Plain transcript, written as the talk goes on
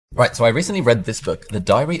Right, so I recently read this book, The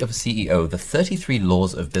Diary of a CEO, The 33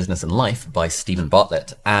 Laws of Business and Life by Stephen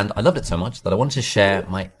Bartlett. And I loved it so much that I wanted to share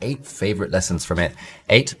my 8 favorite lessons from it,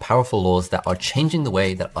 8 powerful laws that are changing the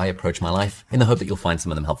way that I approach my life in the hope that you'll find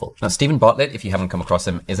some of them helpful. Now, Stephen Bartlett, if you haven't come across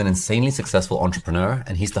him, is an insanely successful entrepreneur,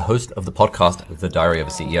 and he's the host of the podcast, The Diary of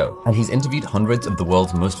a CEO. And he's interviewed hundreds of the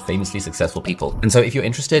world's most famously successful people. And so if you're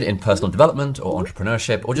interested in personal development or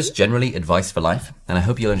entrepreneurship or just generally advice for life, then I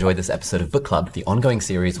hope you'll enjoy this episode of Book Club, the ongoing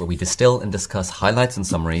series where we distill and discuss highlights and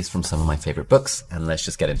summaries from some of my favorite books, and let's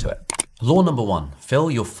just get into it. Law number 1, fill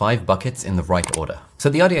your 5 buckets in the right order. So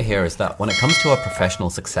the idea here is that when it comes to our professional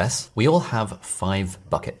success, we all have 5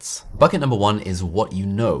 buckets. Bucket number 1 is what you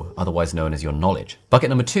know, otherwise known as your knowledge. Bucket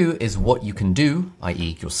number 2 is what you can do,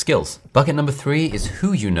 i.e. your skills. Bucket number 3 is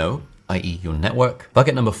who you know, i.e. your network.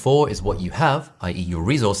 Bucket number 4 is what you have, i.e. your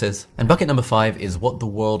resources. And bucket number 5 is what the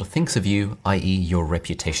world thinks of you, i.e. your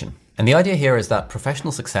reputation. And the idea here is that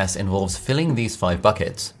professional success involves filling these 5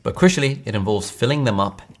 buckets, but crucially, it involves filling them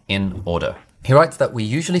up in order. He writes that we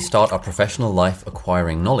usually start our professional life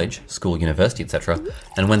acquiring knowledge, school, university, etc.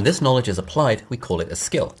 And when this knowledge is applied, we call it a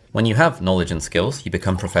skill. When you have knowledge and skills, you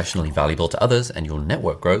become professionally valuable to others and your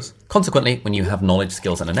network grows. Consequently, when you have knowledge,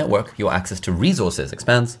 skills, and a network, your access to resources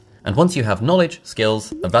expands. And once you have knowledge,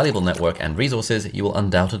 skills, a valuable network, and resources, you will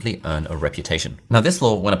undoubtedly earn a reputation. Now, this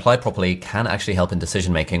law, when applied properly, can actually help in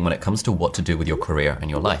decision making when it comes to what to do with your career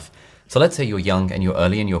and your life. So let's say you're young and you're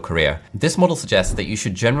early in your career. This model suggests that you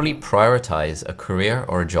should generally prioritize a career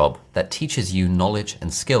or a job that teaches you knowledge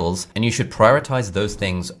and skills, and you should prioritize those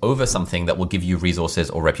things over something that will give you resources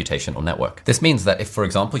or reputation or network. This means that if, for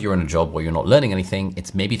example, you're in a job where you're not learning anything,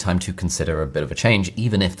 it's maybe time to consider a bit of a change,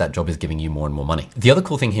 even if that job is giving you more and more money. The other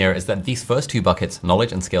cool thing here is that these first 2 buckets,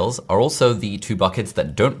 knowledge and skills, are also the 2 buckets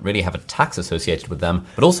that don't really have a tax associated with them,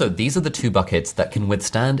 but also these are the 2 buckets that can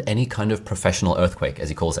withstand any kind of professional earthquake, as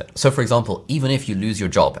he calls it. So for example, even if you lose your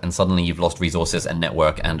job and suddenly you've lost resources and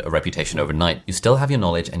network and a reputation overnight, you still have your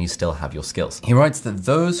knowledge and you still have your skills. He writes that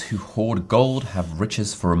those who hoard gold have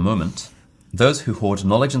riches for a moment. Those who hoard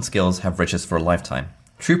knowledge and skills have riches for a lifetime.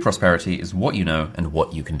 True prosperity is what you know and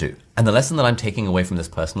what you can do. And the lesson that I'm taking away from this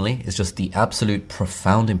personally is just the absolute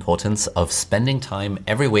profound importance of spending time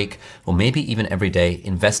every week, or maybe even every day,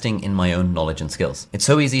 investing in my own knowledge and skills. It's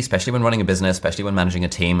so easy, especially when running a business, especially when managing a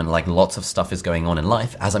team, and like lots of stuff is going on in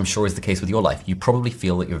life, as I'm sure is the case with your life. You probably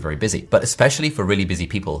feel that you're very busy. But especially for really busy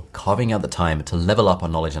people, carving out the time to level up our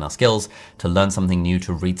knowledge and our skills, to learn something new,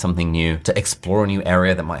 to read something new, to explore a new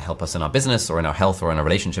area that might help us in our business or in our health or in our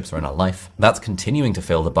relationships or in our life, that's continuing to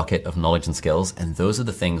fill the bucket of knowledge and skills, and those are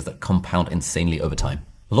the things that compound insanely over time.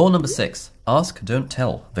 Law number 6, ask, don't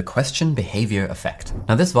tell, the question behavior effect.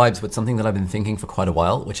 Now this vibes with something that I've been thinking for quite a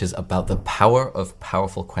while, which is about the power of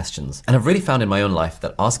powerful questions. And I've really found in my own life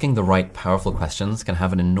that asking the right powerful questions can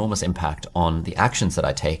have an enormous impact on the actions that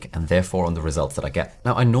I take and therefore on the results that I get.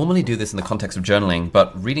 Now I normally do this in the context of journaling,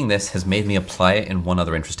 but reading this has made me apply it in one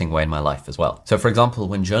other interesting way in my life as well. So for example,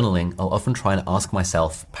 when journaling, I'll often try and ask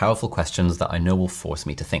myself powerful questions that I know will force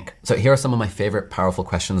me to think. So here are some of my favorite powerful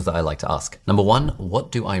questions that I like to ask. Number 1,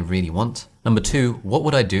 what do I really want? Number 2, what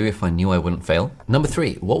would I do if I knew I wouldn't fail? Number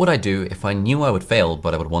 3, what would I do if I knew I would fail,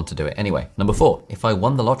 but I would want to do it anyway? Number 4, if I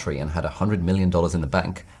won the lottery and had $100 million in the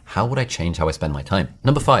bank, how would I change how I spend my time?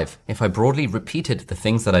 Number 5, if I broadly repeated the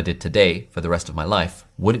things that I did today for the rest of my life,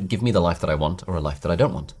 would it give me the life that I want or a life that I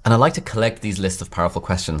don't want? And I like to collect these lists of powerful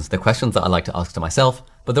questions. They're questions that I like to ask to myself,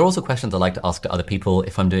 but they're also questions I like to ask to other people.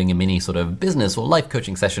 If I'm doing a mini sort of business or life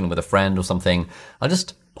coaching session with a friend or something, I'll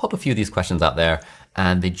just pop a few of these questions out there,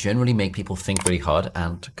 and they generally make people think really hard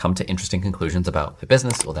and come to interesting conclusions about their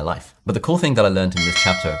business or their life. But the cool thing that I learned in this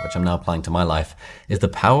chapter, which I'm now applying to my life, is the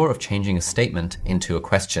power of changing a statement into a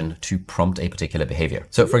question to prompt a particular behavior.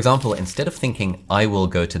 So for example, instead of thinking, I will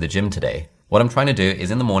go to the gym today, what I'm trying to do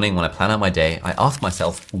is in the morning when I plan out my day, I ask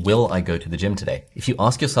myself, will I go to the gym today? If you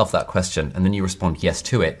ask yourself that question and then you respond yes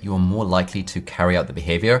to it, you are more likely to carry out the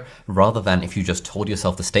behavior rather than if you just told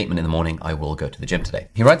yourself the statement in the morning, I will go to the gym today.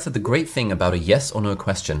 He writes that the great thing about a yes or no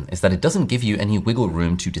question is that it doesn't give you any wiggle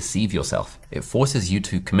room to deceive yourself. It forces you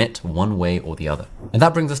to commit one way or the other. And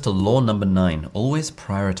that brings us to law number 9, always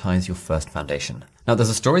prioritize your first foundation. Now, there's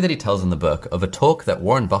a story that he tells in the book of a talk that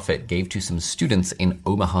Warren Buffett gave to some students in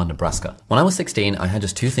Omaha, Nebraska. When I was 16, I had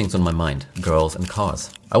just 2 things on my mind, girls and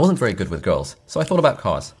cars. I wasn't very good with girls, so I thought about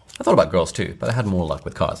cars. I thought about girls too, but I had more luck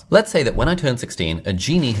with cars. Let's say that when I turned 16, a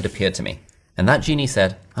genie had appeared to me, and that genie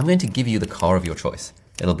said, I'm going to give you the car of your choice.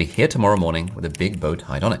 It'll be here tomorrow morning with a big bow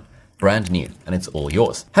tied on it. brand new, and it's all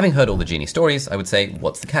yours. Having heard all the genie stories, I would say,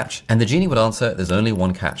 what's the catch? And the genie would answer, there's only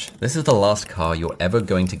one catch. This is the last car you're ever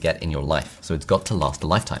going to get in your life, so it's got to last a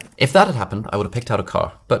lifetime. If that had happened, I would have picked out a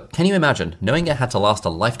car. But can you imagine, knowing it had to last a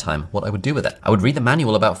lifetime, what I would do with it? I would read the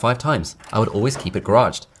manual about 5 times. I would always keep it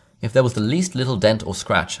garaged. If there was the least little dent or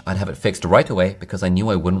scratch, I'd have it fixed right away because I knew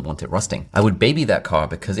I wouldn't want it rusting. I would baby that car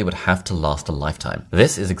because it would have to last a lifetime.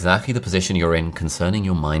 This is exactly the position you're in concerning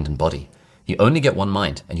your mind and body. You only get one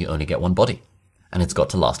mind and you only get one body. And it's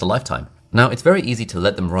got to last a lifetime. Now, it's very easy to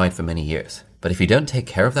let them ride for many years. But if you don't take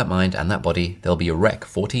care of that mind and that body, they'll be a wreck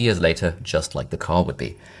 40 years later, just like the car would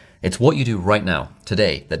be. It's what you do right now,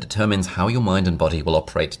 today, that determines how your mind and body will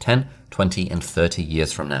operate 10, 20, and 30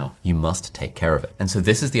 years from now. You must take care of it. And so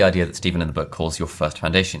this is the idea that Stephen in the book calls your first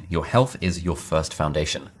foundation. Your health is your first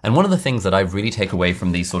foundation. And one of the things that I really take away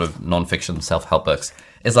from these sort of nonfiction self-help books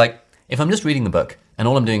is like, if I'm just reading the book and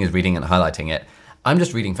all I'm doing is reading and highlighting it, I'm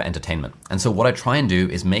just reading for entertainment. And so what I try and do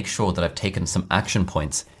is make sure that I've taken some action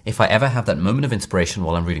points. If I ever have that moment of inspiration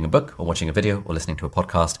while I'm reading a book or watching a video or listening to a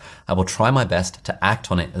podcast, I will try my best to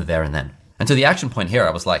act on it there and then. And so the action point here,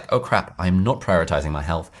 I was like, oh crap, I'm not prioritizing my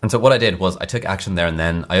health. And so what I did was I took action there and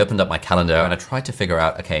then. I opened up my calendar and I tried to figure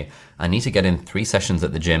out, okay, I need to get in 3 sessions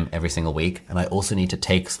at the gym every single week. And I also need to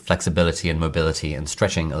take flexibility and mobility and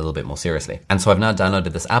stretching a little bit more seriously. And so I've now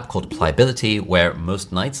downloaded this app called Pliability, where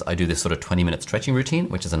most nights I do this sort of 20-minute stretching routine,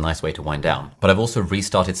 which is a nice way to wind down. But I've also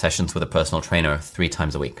restarted sessions with a personal trainer 3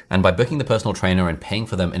 times a week. And by booking the personal trainer and paying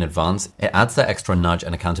for them in advance, it adds that extra nudge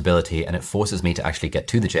and accountability, and it forces me to actually get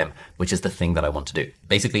to the gym, which is the thing that I want to do.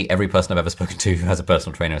 Basically, every person I've ever spoken to who has a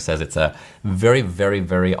personal trainer says it's a very, very,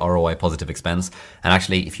 very ROI positive expense. And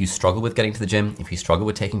actually, if you struggle with getting to the gym, if you struggle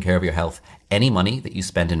with taking care of your health, any money that you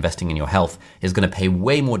spend investing in your health is going to pay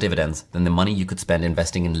way more dividends than the money you could spend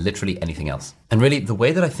investing in literally anything else. And really, the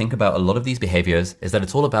way that I think about a lot of these behaviors is that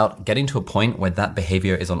it's all about getting to a point where that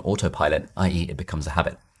behavior is on autopilot, i.e. it becomes a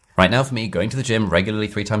habit. Right now for me, going to the gym regularly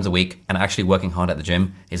 3 times a week and actually working hard at the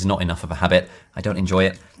gym is not enough of a habit. I don't enjoy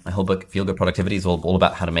it. My whole book, Feel Good Productivity, is all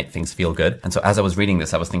about how to make things feel good. And so as I was reading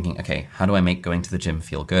this, I was thinking, okay, how do I make going to the gym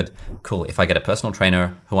feel good? Cool. If I get a personal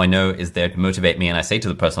trainer who I know is there to motivate me, and I say to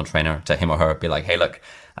the personal trainer, to him or her, be like, hey, look,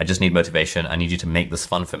 I just need motivation. I need you to make this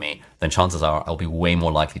fun for me. Then chances are I'll be way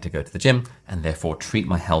more likely to go to the gym and therefore treat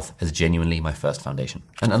my health as genuinely my first foundation.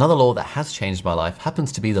 And another law that has changed my life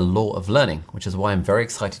happens to be the law of learning, which is why I'm very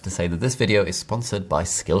excited to say that this video is sponsored by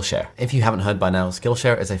Skillshare. If you haven't heard by now,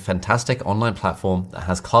 Skillshare is a fantastic online platform that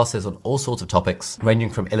has classes on all sorts of topics, ranging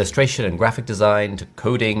from illustration and graphic design to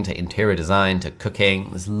coding to interior design to cooking.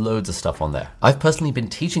 There's loads of stuff on there. I've personally been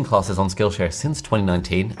teaching classes on Skillshare since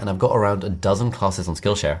 2019, and I've got around a dozen classes on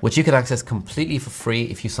Skillshare, which you can access completely for free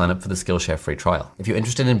if you sign up for the Skillshare free trial. If you're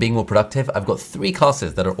interested in being more productive, I've got 3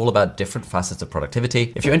 classes that are all about different facets of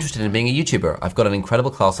productivity. If you're interested in being a YouTuber, I've got an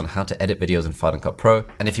incredible class on how to edit videos in Final Cut Pro.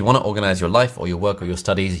 And if you want to organize your life or your work or your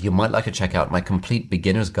studies, you might like to check out my complete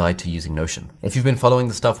beginner's guide to using Notion. If you've been following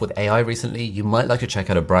the stuff with AI recently, you might like to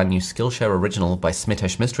check out a brand new Skillshare original by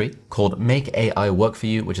Smitesh Mistry called Make AI Work For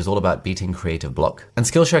You, which is all about beating creative block. And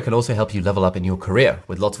Skillshare can also help you level up in your career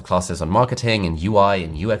with lots of classes on marketing and UI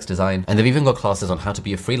and UX design. And they've even got classes on how to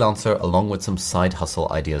be a freelancer along with some side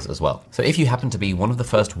hustle ideas as well. So if you happen to be one of the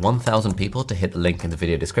first 1,000 people to hit the link in the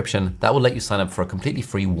video description, that will let you sign up for a completely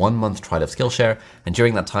free 1-month trial of Skillshare. And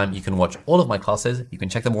during that time, you can watch all of my classes, you can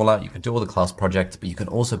check them all out, you can do all the class projects, but you can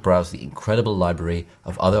also browse the incredible library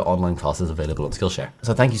of other online classes available on Skillshare.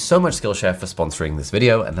 So thank you so much, Skillshare, for sponsoring this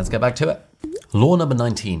video, and let's get back to it. Law number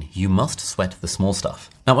 19, you must sweat the small stuff.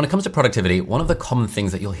 Now, when it comes to productivity, one of the common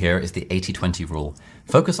things that you'll hear is the 80-20 rule.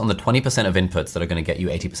 Focus on the 20% of inputs that are going to get you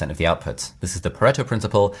 80% of the outputs. This is the Pareto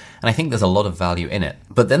principle, and I think there's a lot of value in it.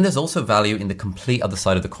 But then there's also value in the complete other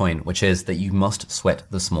side of the coin, which is that you must sweat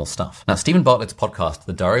the small stuff. Now, Stephen Bartlett's podcast,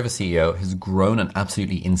 The Diary of a CEO, has grown an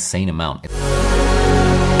absolutely insane amount.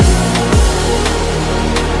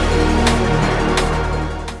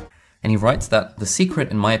 And he writes that the secret,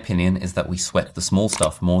 in my opinion, is that we sweat the small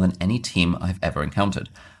stuff more than any team I've ever encountered.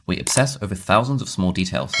 We obsess over thousands of small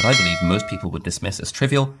details that I believe most people would dismiss as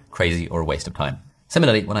trivial, crazy, or a waste of time.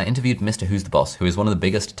 Similarly, when I interviewed Mr. Who's the Boss, who is one of the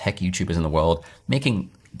biggest tech YouTubers in the world, making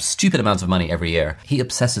stupid amounts of money every year, he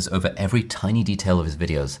obsesses over every tiny detail of his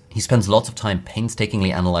videos. He spends lots of time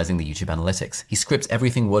painstakingly analyzing the YouTube analytics. He scripts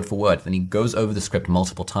everything word for word, then he goes over the script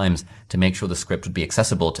multiple times to make sure the script would be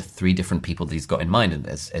accessible to 3 different people that he's got in mind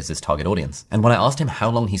as his target audience. And when I asked him how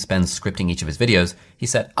long he spends scripting each of his videos, he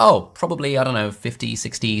said, oh, probably, I don't know, 50,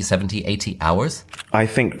 60, 70, 80 hours. I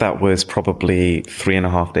think that was probably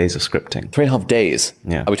 3.5 days of scripting. 3.5 days?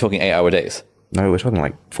 Yeah. Are we talking 8-hour days? No, we're talking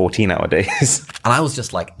like 14-hour days. And I was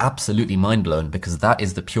just like absolutely mind blown, because that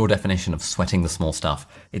is the pure definition of sweating the small stuff.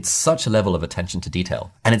 It's such a level of attention to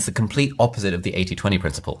detail. And it's the complete opposite of the 80-20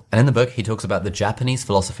 principle. And in the book, he talks about the Japanese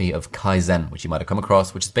philosophy of Kaizen, which you might have come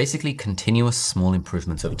across, which is basically continuous small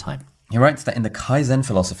improvements over time. He writes that in the Kaizen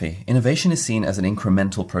philosophy, innovation is seen as an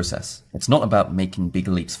incremental process. It's not about making big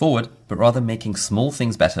leaps forward, but rather making small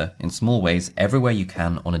things better in small ways everywhere you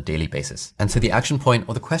can on a daily basis. And so the action point,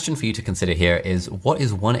 or the question for you to consider here, is what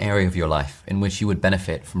is one area of your life in which you would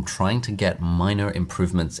benefit from trying to get minor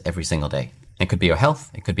improvements every single day? It could be your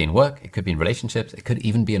health, it could be in work, it could be in relationships, it could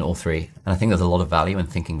even be in all three. And I think there's a lot of value in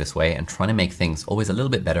thinking this way and trying to make things always a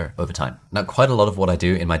little bit better over time. Now, quite a lot of what I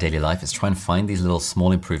do in my daily life is try and find these little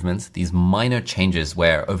small improvements, these minor changes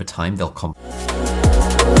where over time they'll come.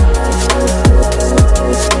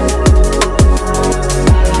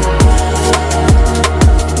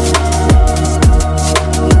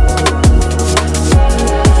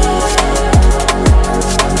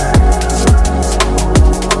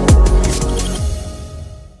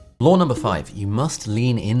 Law number 5, you must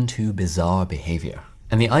lean into bizarre behavior.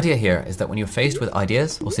 And the idea here is that when you're faced with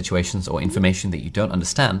ideas or situations or information that you don't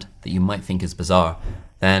understand, that you might think is bizarre,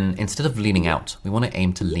 then instead of leaning out, we want to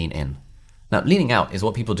aim to lean in. Now, leaning out is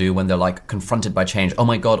what people do when they're like confronted by change. Oh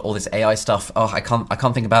my God, all this AI stuff. Oh, I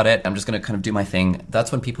can't think about it. I'm just going to kind of do my thing.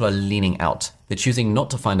 That's when people are leaning out. They're choosing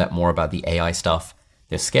not to find out more about the AI stuff.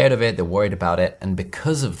 They're scared of it, they're worried about it, and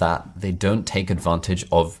because of that, they don't take advantage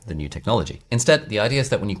of the new technology. Instead, the idea is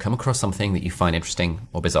that when you come across something that you find interesting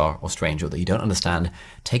or bizarre or strange or that you don't understand,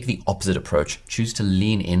 take the opposite approach. Choose to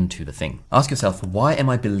lean into the thing. Ask yourself, why am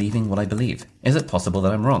I believing what I believe? Is it possible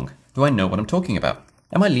that I'm wrong? Do I know what I'm talking about?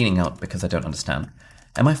 Am I leaning out because I don't understand?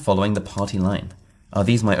 Am I following the party line? Are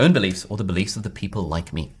these my own beliefs or the beliefs of the people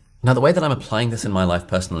like me? Now, the way that I'm applying this in my life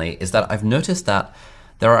personally is that I've noticed that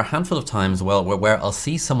there are a handful of times where I'll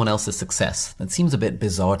see someone else's success that seems a bit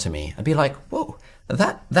bizarre to me. I'd be like, whoa,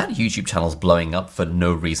 that YouTube channel's blowing up for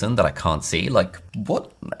no reason that I can't see. Like,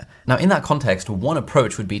 what? Now, in that context, one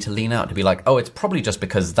approach would be to lean out, to be like, oh, it's probably just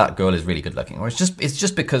because that girl is really good looking, or it's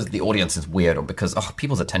just because the audience is weird, or because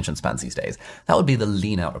people's attention spans these days. That would be the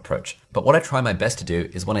lean out approach. But what I try my best to do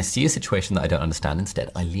is when I see a situation that I don't understand,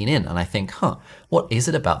 instead, I lean in and I think, what is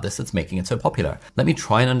it about this that's making it so popular? Let me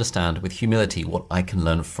try and understand with humility what I can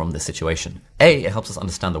learn from this situation. A, it helps us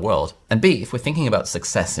understand the world. And B, if we're thinking about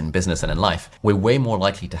success in business and in life, we're way more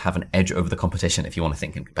likely to have an edge over the competition, if you want to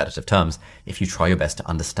think in competitive terms, if you try your best to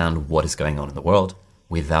understand what is going on in the world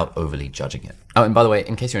without overly judging it. Oh, and by the way,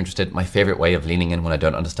 in case you're interested, my favorite way of leaning in when I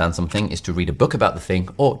don't understand something is to read a book about the thing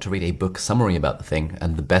or to read a book summary about the thing.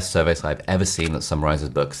 And the best service I've ever seen that summarizes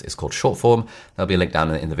books is called Short Form. There'll be a link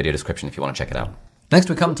down in the video description if you want to check it out. Next,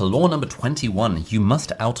 we come to law number 21. You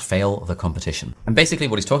must outfail the competition. And basically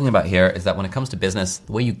what he's talking about here is that when it comes to business,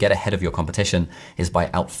 the way you get ahead of your competition is by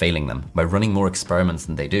outfailing them, by running more experiments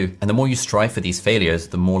than they do. And the more you strive for these failures,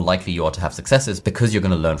 the more likely you are to have successes because you're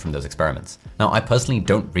going to learn from those experiments. Now, I personally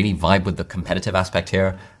don't really vibe with the competitive aspect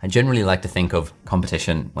here. I generally like to think of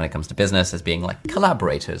competition when it comes to business as being like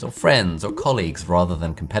collaborators or friends or colleagues rather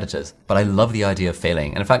than competitors. But I love the idea of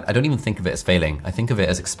failing. And in fact, I don't even think of it as failing. I think of it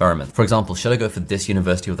as experiment. For example, should I go for this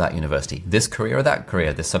university or that university, this career or that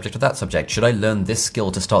career, this subject or that subject? Should I learn this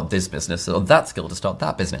skill to start this business or that skill to start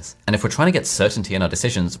that business? And if we're trying to get certainty in our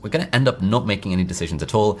decisions, we're going to end up not making any decisions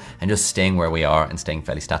at all and just staying where we are and staying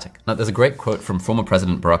fairly static. Now, there's a great quote from former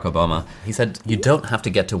President Barack Obama. He said, you don't have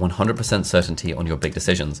to get to 100% certainty on your big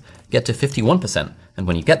decisions. Get to 51%. And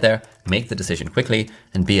when you get there, make the decision quickly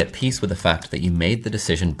and be at peace with the fact that you made the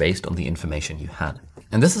decision based on the information you had.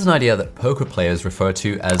 And this is an idea that poker players refer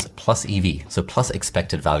to as plus EV, so plus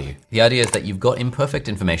expected value. The idea is that you've got imperfect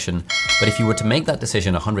information, but if you were to make that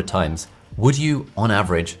decision 100 times, would you, on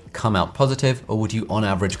average, come out positive or would you, on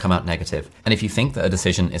average, come out negative? And if you think that a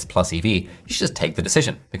decision is plus EV, you should just take the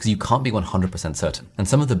decision because you can't be 100% certain. And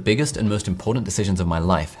some of the biggest and most important decisions of my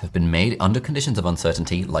life have been made under conditions of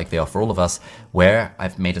uncertainty, like they are for all of us, where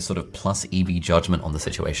I've made a sort of plus EV judgment on the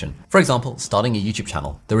situation. For example, starting a YouTube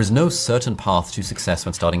channel. There is no certain path to success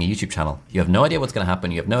when starting a YouTube channel. You have no idea what's going to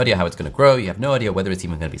happen. You have no idea how it's going to grow. You have no idea whether it's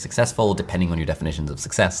even going to be successful, depending on your definitions of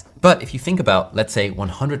success. But if you think about, let's say,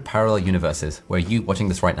 100 parallel universes where you watching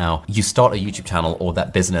this right now, you start a YouTube channel or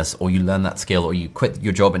that business, or you learn that skill, or you quit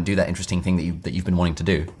your job and do that interesting thing that you've been wanting to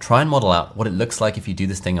do. Try and model out what it looks like if you do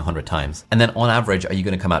this thing 100 times. And then on average, are you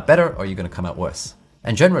going to come out better or are you going to come out worse?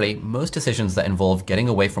 And generally, most decisions that involve getting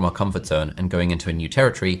away from our comfort zone and going into a new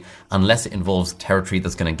territory, unless it involves territory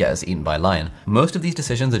that's going to get us eaten by a lion, most of these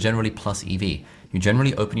decisions are generally plus EV. you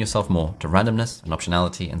generally open yourself more to randomness and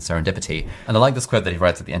optionality and serendipity. And I like this quote that he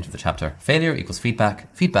writes at the end of the chapter. Failure equals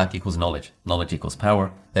feedback. Feedback equals knowledge. Knowledge equals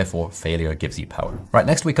power. Therefore, failure gives you power. Right,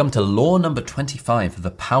 next we come to law number 25,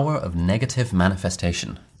 the power of negative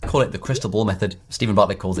manifestation. I call it the crystal ball method. Stephen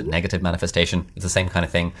Bartlett calls it negative manifestation. It's the same kind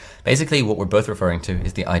of thing. Basically, what we're both referring to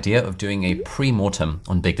is the idea of doing a pre-mortem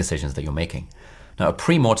on big decisions that you're making. Now, a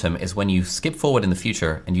pre-mortem is when you skip forward in the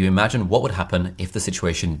future and you imagine what would happen if the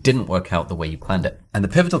situation didn't work out the way you planned it. And the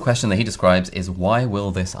pivotal question that he describes is, why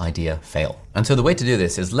will this idea fail? And so the way to do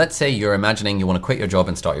this is, let's say you're imagining you want to quit your job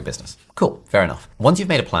and start your business. Cool, fair enough. Once you've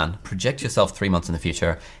made a plan, project yourself 3 months in the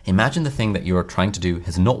future, imagine the thing that you're trying to do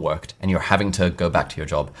has not worked and you're having to go back to your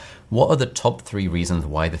job. What are the top 3 reasons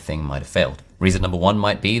why the thing might have failed? Reason number 1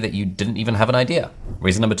 might be that you didn't even have an idea.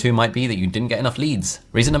 Reason number 2 might be that you didn't get enough leads.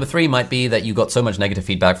 Reason number 3 might be that you got so much negative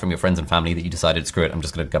feedback from your friends and family that you decided, screw it, I'm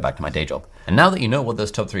just going to go back to my day job. And now that you know what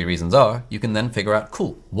those top 3 reasons are, you can then figure out,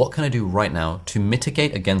 cool, what can I do right now to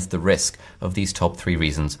mitigate against the risk of these top 3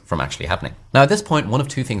 reasons from actually happening? Now, at this point, one of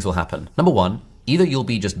 2 things will happen. Number 1, either you'll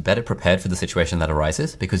be just better prepared for the situation that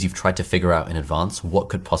arises because you've tried to figure out in advance what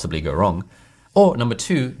could possibly go wrong. Or number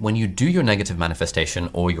 2, when you do your negative manifestation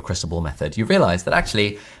or your crystal ball method, you realize that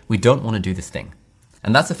actually we don't want to do this thing.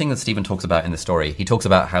 And that's the thing that Stephen talks about in the story. He talks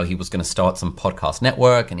about how he was going to start some podcast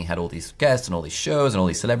network and he had all these guests and all these shows and all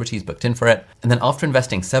these celebrities booked in for it. And then after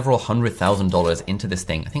investing several $100,000 into this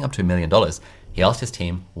thing, I think up to $1 million, he asked his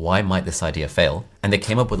team, why might this idea fail? And they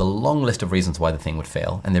came up with a long list of reasons why the thing would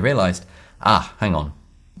fail. And they realized, hang on,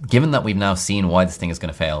 given that we've now seen why this thing is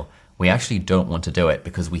going to fail, we actually don't want to do it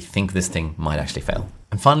because we think this thing might actually fail.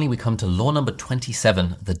 And finally, we come to law number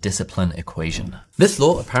 27, the discipline equation. This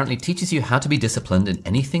law apparently teaches you how to be disciplined in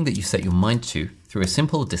anything that you set your mind to through a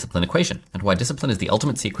simple discipline equation, and why discipline is the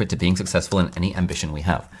ultimate secret to being successful in any ambition we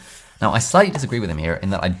have. Now, I slightly disagree with him here in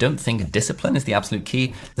that I don't think discipline is the absolute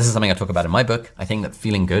key. This is something I talk about in my book. I think that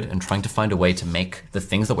feeling good and trying to find a way to make the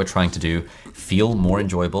things that we're trying to do feel more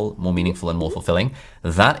enjoyable, more meaningful, and more fulfilling,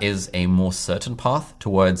 that is a more certain path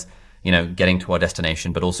towards getting to our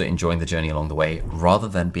destination, but also enjoying the journey along the way, rather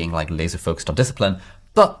than being like laser focused on discipline.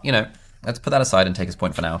 But, let's put that aside and take his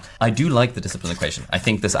point for now. I do like the discipline equation. I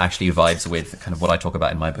think this actually vibes with kind of what I talk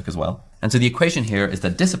about in my book as well. And so the equation here is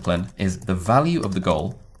that discipline is the value of the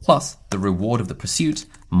goal plus the reward of the pursuit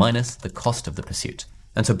minus the cost of the pursuit.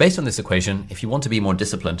 And so based on this equation, if you want to be more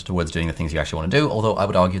disciplined towards doing the things you actually want to do, although I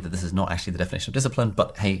would argue that this is not actually the definition of discipline,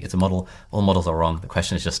 but hey, it's a model. All models are wrong. The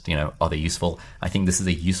question is just, are they useful? I think this is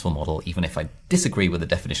a useful model, even if I disagree with the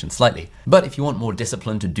definition slightly. But if you want more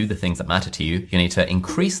discipline to do the things that matter to you, you need to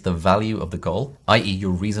increase the value of the goal, i.e.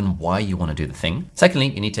 your reason why you want to do the thing. Secondly,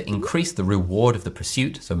 you need to increase the reward of the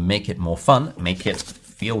pursuit, so make it more fun, make it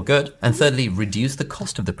feel good. And thirdly, reduce the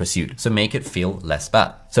cost of the pursuit, so make it feel less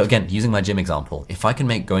bad. So again, using my gym example, if I can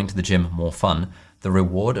make going to the gym more fun, the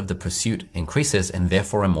reward of the pursuit increases and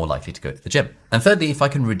therefore I'm more likely to go to the gym. And thirdly, if I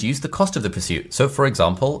can reduce the cost of the pursuit. So for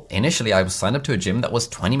example, initially I was signed up to a gym that was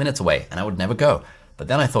 20 minutes away and I would never go. But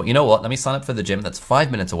then I thought, you know what, let me sign up for the gym that's 5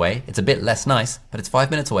 minutes away. It's a bit less nice, but it's 5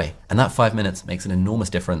 minutes away. And that 5 minutes makes an enormous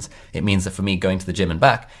difference. It means that for me, going to the gym and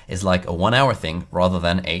back is like a 1 hour thing rather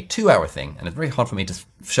than a 2 hour thing. And it's very hard for me to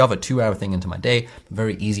shove a 2 hour thing into my day, but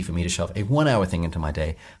very easy for me to shove a 1 hour thing into my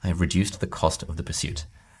day. I have reduced the cost of the pursuit.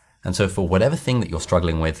 And so for whatever thing that you're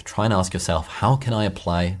struggling with, try and ask yourself, how can I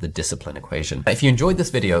apply the discipline equation? If you enjoyed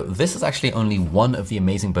this video, this is actually only one of the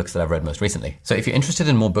amazing books that I've read most recently. So if you're interested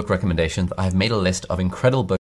in more book recommendations, I've made a list of incredible books